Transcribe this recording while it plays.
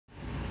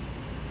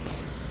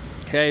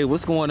Hey,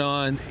 what's going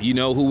on? You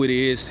know who it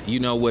is. You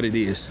know what it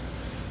is.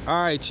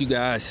 All right, you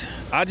guys.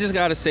 I just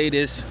got to say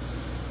this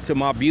to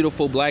my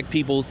beautiful black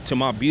people, to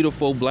my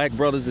beautiful black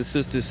brothers and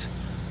sisters.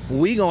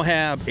 We gonna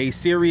have a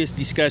serious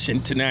discussion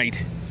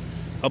tonight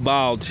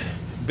about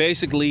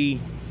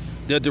basically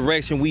the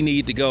direction we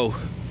need to go.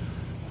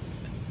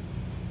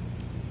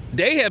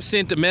 They have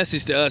sent a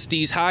message to us,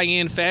 these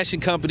high-end fashion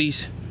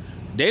companies.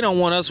 They don't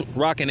want us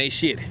rocking their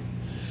shit.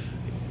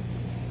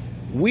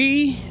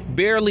 We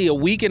barely a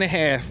week and a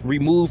half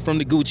removed from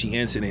the Gucci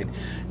incident,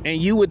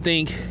 and you would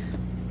think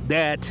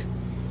that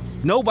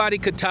nobody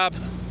could top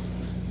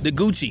the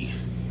Gucci,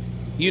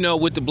 you know,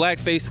 with the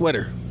blackface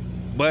sweater.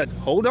 But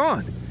hold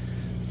on,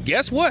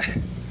 guess what?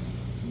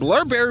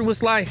 Burberry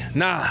was like,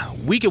 nah,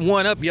 we can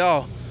one up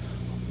y'all.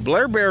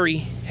 Burberry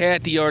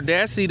had the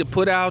audacity to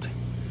put out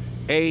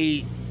a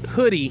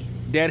hoodie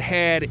that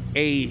had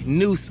a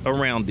noose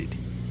around it.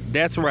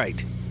 That's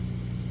right,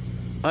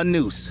 a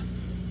noose.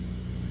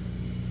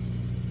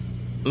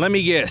 Let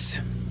me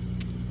guess.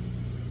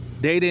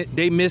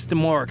 They missed the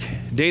mark.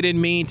 They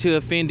didn't mean to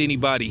offend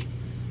anybody.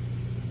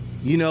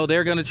 You know,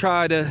 they're gonna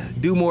try to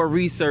do more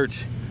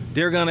research.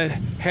 They're gonna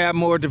have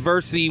more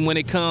diversity when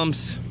it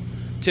comes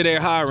to their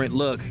hiring.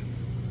 Look,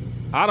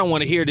 I don't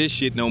want to hear this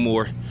shit no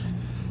more.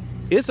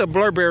 It's a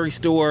Burberry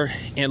store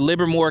in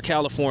Livermore,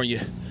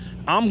 California.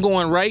 I'm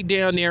going right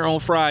down there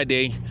on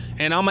Friday,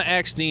 and I'm gonna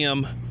ask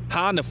them,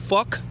 how in the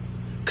fuck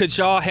could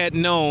y'all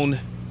hadn't known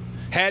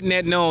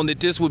that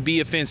this would be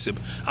offensive?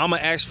 I'm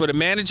gonna ask for the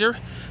manager,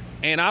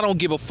 and I don't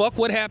give a fuck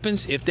what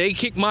happens. If they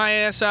kick my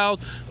ass out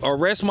or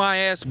arrest my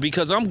ass,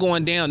 because I'm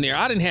going down there.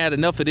 I didn't had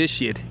enough of this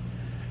shit.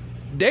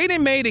 They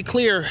done made it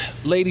clear,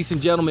 ladies and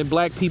gentlemen,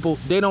 black people,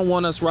 they don't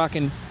want us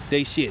rocking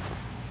they shit.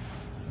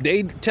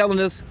 They telling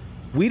us,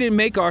 we didn't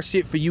make our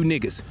shit for you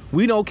niggas.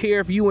 We don't care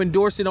if you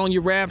endorse it on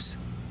your raps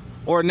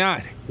or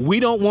not.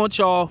 We don't want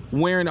y'all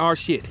wearing our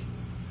shit.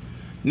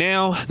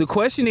 Now, the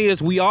question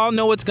is, we all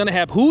know it's gonna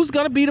happen. Who's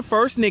gonna be the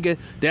first nigga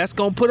that's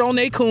gonna put on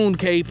their coon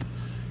cape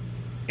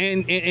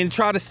and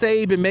try to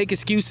save and make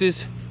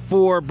excuses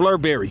for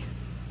Burberry?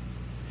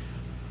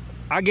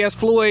 I guess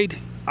Floyd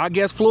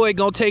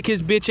gonna take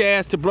his bitch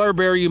ass to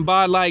Burberry and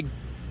buy like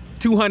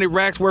 200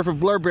 racks worth of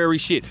Burberry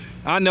shit.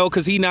 I know,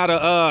 cause he not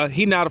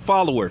a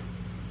follower.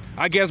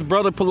 I guess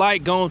Brother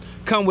Polite gonna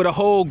come with a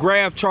whole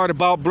graph chart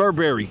about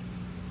Burberry.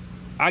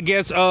 I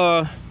guess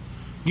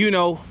you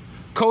know,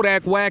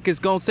 Kodak Whack is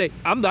gonna say,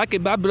 I'm not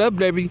about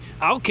Burberry.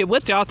 I don't care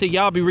what y'all think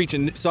y'all be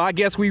reaching. So I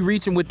guess we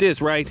reaching with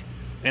this, right?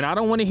 And I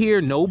don't want to hear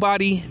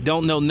nobody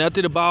don't know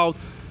nothing about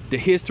the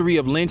history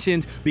of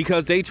lynchings,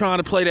 because they trying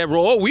to play that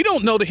role. Oh, we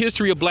don't know the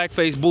history of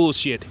blackface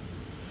bullshit.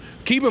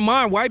 Keep in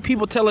mind, white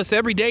people tell us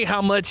every day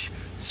how much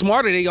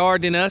smarter they are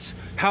than us,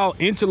 how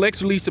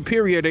intellectually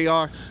superior they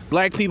are.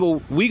 Black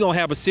people, we gonna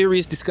have a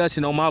serious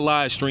discussion on my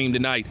live stream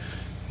tonight.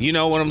 You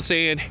know what I'm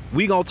saying?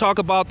 We gonna talk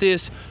about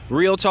this,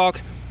 real talk.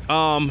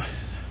 I'm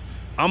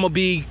gonna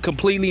be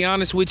completely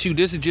honest with you.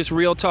 This is just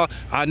real talk.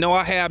 I know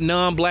I have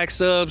non-black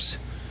subs,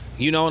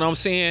 you know what I'm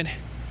saying?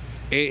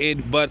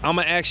 But I'm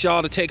gonna ask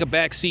y'all to take a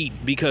back seat,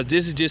 because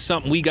this is just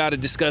something we gotta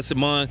discuss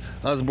among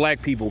us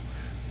black people.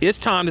 It's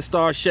time to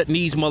start shutting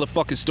these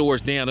motherfucking stores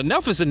down.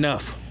 Enough is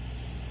enough.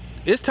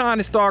 It's time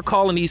to start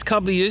calling these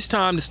companies. It's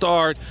time to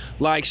start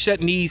like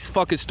shutting these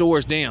fucking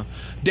stores down.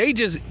 They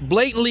just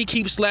blatantly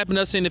keep slapping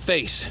us in the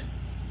face.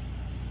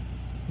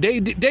 They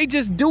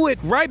just do it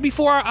right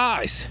before our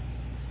eyes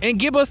and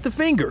give us the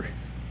finger.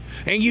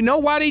 And you know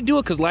why they do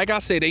it? Because like I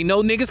said, they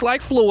know niggas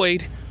like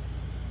Floyd.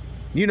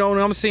 You know what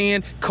I'm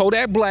saying?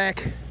 Kodak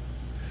Black.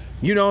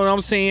 You know what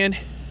I'm saying?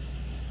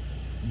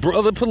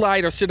 Brother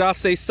Polite, or should I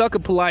say Sucker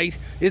Polite,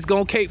 is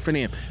gonna cape for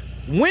them.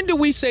 When do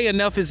we say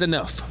enough is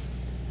enough?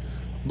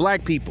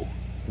 Black people,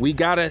 we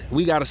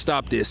gotta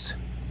stop this.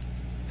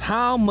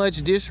 How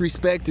much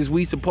disrespect is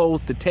we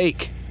supposed to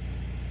take?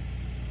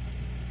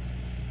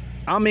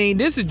 I mean,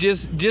 this is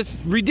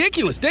just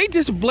ridiculous. They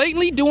just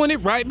blatantly doing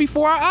it right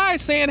before our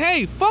eyes, saying,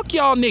 hey, fuck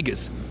y'all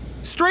niggas.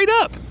 Straight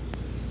up.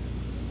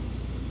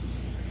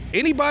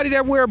 Anybody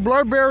that wear a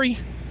Burberry,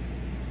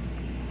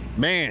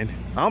 man,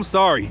 I'm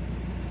sorry.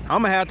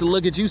 I'm gonna have to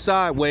look at you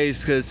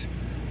sideways, because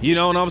you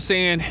know what I'm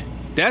saying?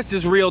 That's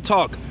just real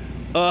talk.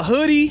 A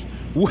hoodie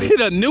with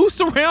a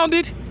noose around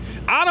it?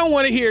 I don't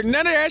want to hear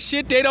none of that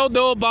shit. They don't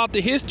know about the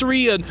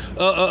history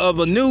of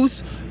a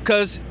noose,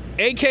 because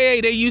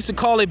AKA they used to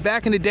call it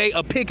back in the day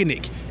a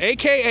picnic,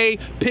 AKA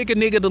pick a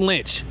nigga to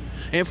lynch.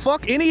 And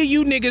fuck any of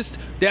you niggas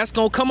that's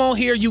gonna come on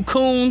here, you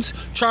coons,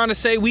 trying to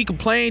say we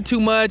complain too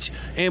much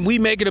and we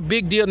make it a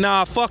big deal.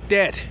 Nah, fuck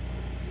that.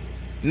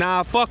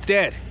 Nah, fuck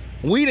that.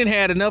 We done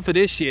had enough of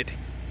this shit.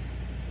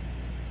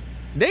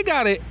 They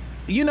got it.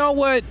 You know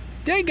what?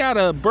 They got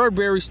a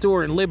Burberry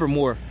store in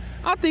Livermore.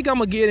 I think I'm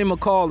gonna give him a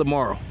call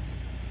tomorrow.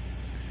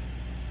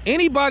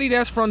 Anybody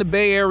that's from the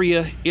Bay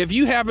Area, if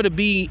you happen to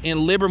be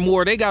in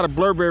Livermore, they got a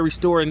Burberry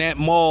store in that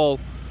mall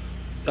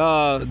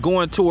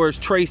going towards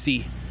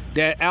Tracy,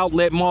 that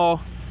outlet mall.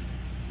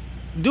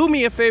 do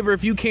me a favor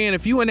if you can.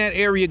 If you in that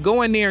area,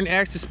 go in there and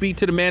ask to speak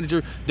to the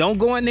manager. Don't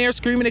go in there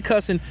screaming and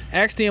cussing.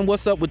 Ask them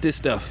what's up with this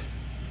stuff.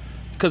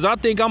 Because I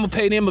think I'm going to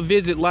pay them a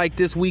visit like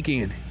this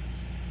weekend.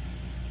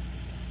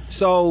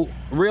 So,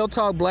 real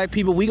talk, black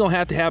people, we going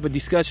to have a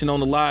discussion on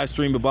the live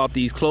stream about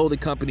these clothing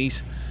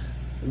companies.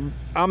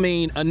 I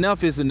mean,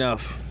 enough is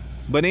enough.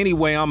 But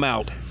anyway, I'm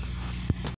out.